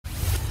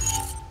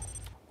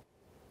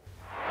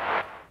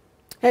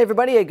Hey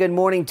everybody, a good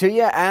morning to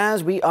you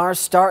as we are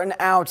starting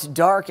out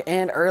dark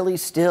and early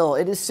still.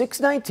 It is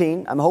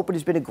 6:19. I'm hoping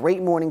it's been a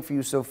great morning for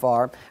you so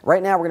far.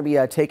 Right now we're going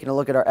to be taking a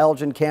look at our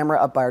Elgin camera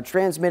up by our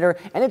transmitter,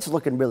 and it's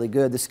looking really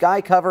good. The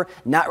sky cover,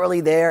 not really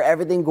there.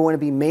 Everything going to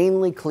be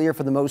mainly clear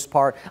for the most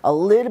part. A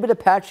little bit of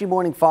patchy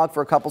morning fog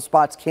for a couple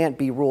spots can't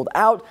be ruled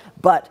out,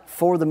 but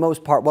for the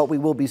most part what we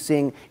will be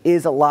seeing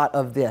is a lot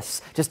of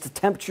this. Just the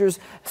temperatures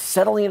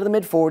settling into the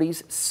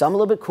mid-40s, some a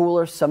little bit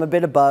cooler, some a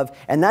bit above,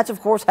 and that's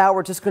of course how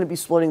we're just going to be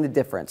splitting the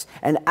difference.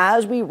 And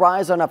as we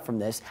rise on up from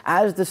this,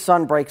 as the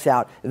sun breaks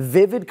out,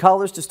 vivid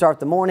colors to start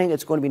the morning.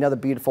 It's going to be another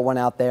beautiful one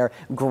out there.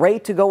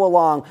 Great to go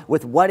along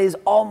with what is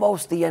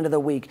almost the end of the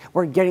week.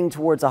 We're getting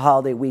towards a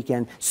holiday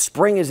weekend.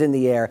 Spring is in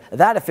the air.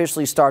 That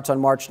officially starts on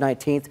March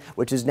 19th,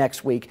 which is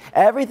next week.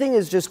 Everything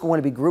is just going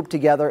to be grouped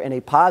together in a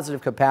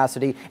positive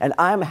capacity, and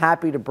I'm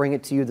happy to bring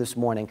it to you this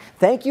morning.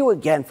 Thank you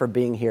again for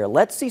being here.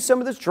 Let's see some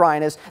of this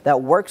dryness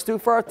that works through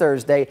for our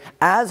Thursday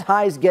as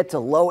highs get to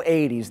low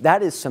 80s.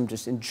 That is some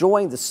just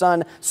enjoying the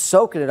sun,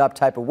 soaking it up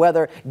type of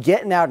weather,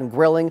 getting out and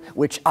grilling,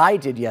 which I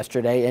did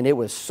yesterday, and it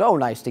was so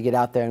nice to get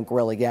out there and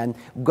grill again.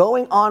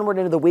 Going onward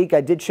into the week, I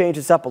did change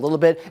this up a little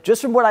bit.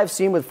 Just from what I've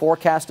seen with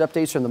forecast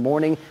updates from the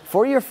morning,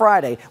 for your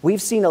Friday,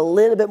 we've seen a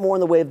little bit more in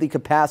the way of the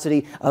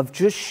capacity of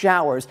just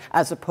showers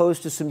as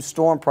opposed to some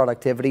storm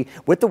productivity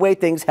with the way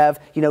things have,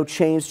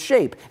 changed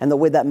shape and the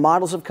way that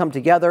models have come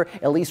together,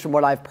 at least from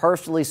what I've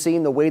personally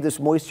seen, the way this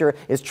moisture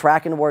is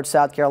tracking towards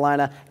South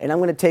Carolina, and I'm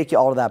going to take you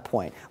all to that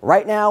point.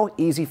 Right now,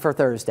 easy for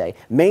Thursday.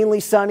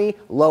 Mainly sunny,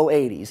 low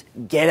 80s.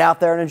 Get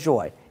out there and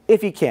enjoy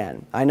if you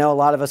can. I know a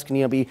lot of us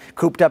can be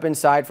cooped up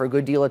inside for a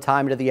good deal of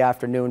time into the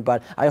afternoon,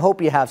 but I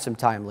hope you have some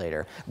time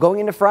later. Going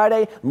into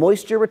Friday,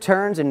 moisture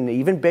returns in an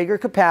even bigger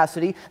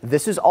capacity.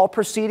 This is all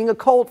preceding a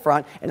cold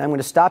front, and I'm going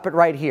to stop it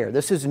right here.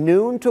 This is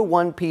noon to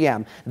 1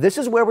 p.m. This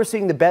is where we're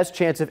seeing the best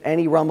chance of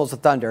any rumbles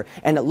of thunder,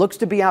 and it looks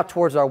to be out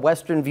towards our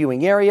western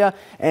viewing area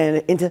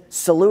and into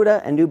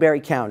Saluda and Newberry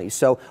counties.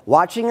 So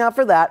watching out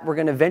for that. We're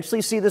going to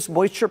eventually see this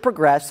moisture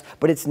progress,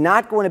 but it's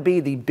not going to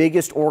be the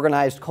biggest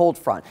organized cold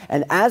front.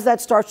 And as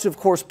that starts to, of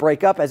course,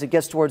 break up as it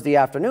gets towards the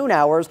afternoon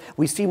hours,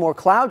 we see more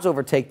clouds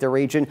overtake the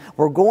region.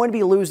 We're going to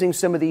be losing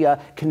some of the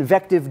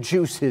convective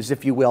juices,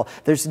 if you will.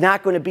 There's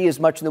not going to be as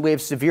much in the way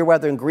of severe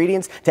weather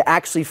ingredients to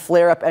actually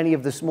flare up any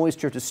of this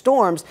moisture to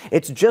storms.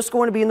 It's just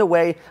going to be in the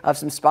way of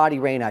some spotty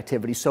rain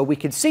activity. So we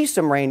could see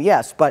some rain,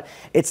 yes, but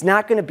it's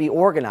not going to be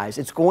organized.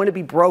 It's going to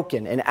be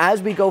broken. And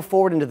as we go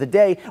forward into the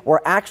day,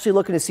 we're actually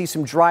looking to see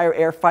some drier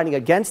air fighting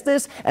against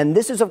this. And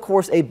this is, of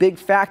course, a big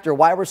factor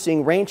why we're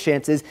seeing rain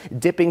chances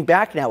dipping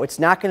back now. It's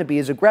not going to be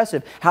as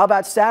aggressive. How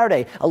about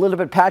Saturday? A little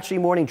bit patchy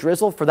morning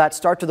drizzle for that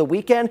start to the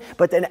weekend,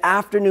 but then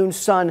afternoon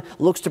sun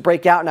looks to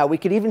break out now. We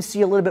could even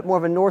see a little bit more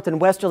of a north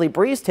and westerly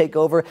breeze take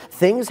over.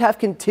 Things have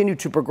continued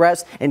to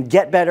progress and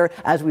get better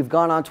as we've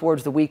gone on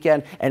towards the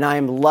weekend, and I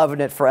am loving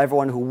it for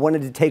everyone who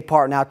wanted to take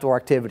part in outdoor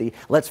activity.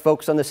 Let's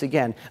focus on this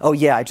again. Oh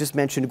yeah, I just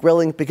mentioned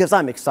grilling because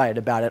I'm excited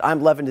about it.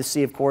 I'm loving to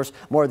see, of course,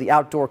 more of the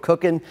outdoor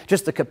cooking,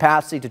 just the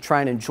capacity to try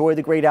and enjoy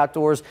the great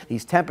outdoors.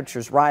 These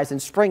temperatures rise in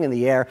spring in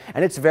the air,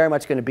 and it's very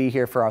much going to be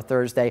here for our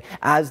Thursday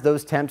as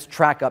those temps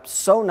track up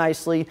so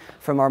nicely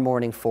from our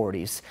morning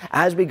 40s.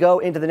 As we go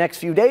into the next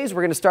few days,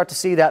 we're going to start to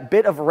see that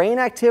bit of rain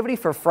activity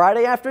for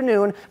Friday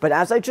afternoon, but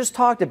as I just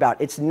talked about,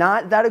 it's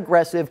not that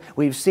aggressive.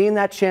 We've seen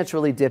that chance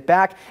really dip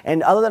back,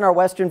 and other than our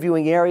western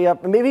viewing area,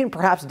 maybe even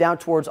perhaps down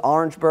towards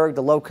Orangeburg,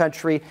 the low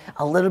country,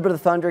 a little bit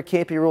of thunder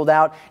can't be ruled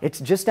out. It's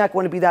just not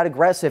going to be that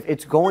aggressive.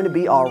 It's going to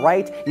be all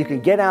right. You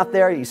can get out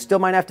there. You still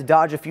might have to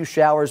dodge a few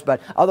showers,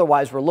 but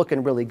otherwise we're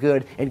looking really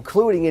good,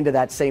 including into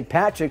that St.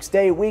 Patrick's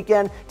Day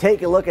weekend.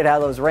 Take a look at how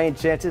those rain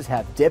chances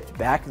have dipped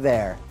back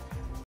there.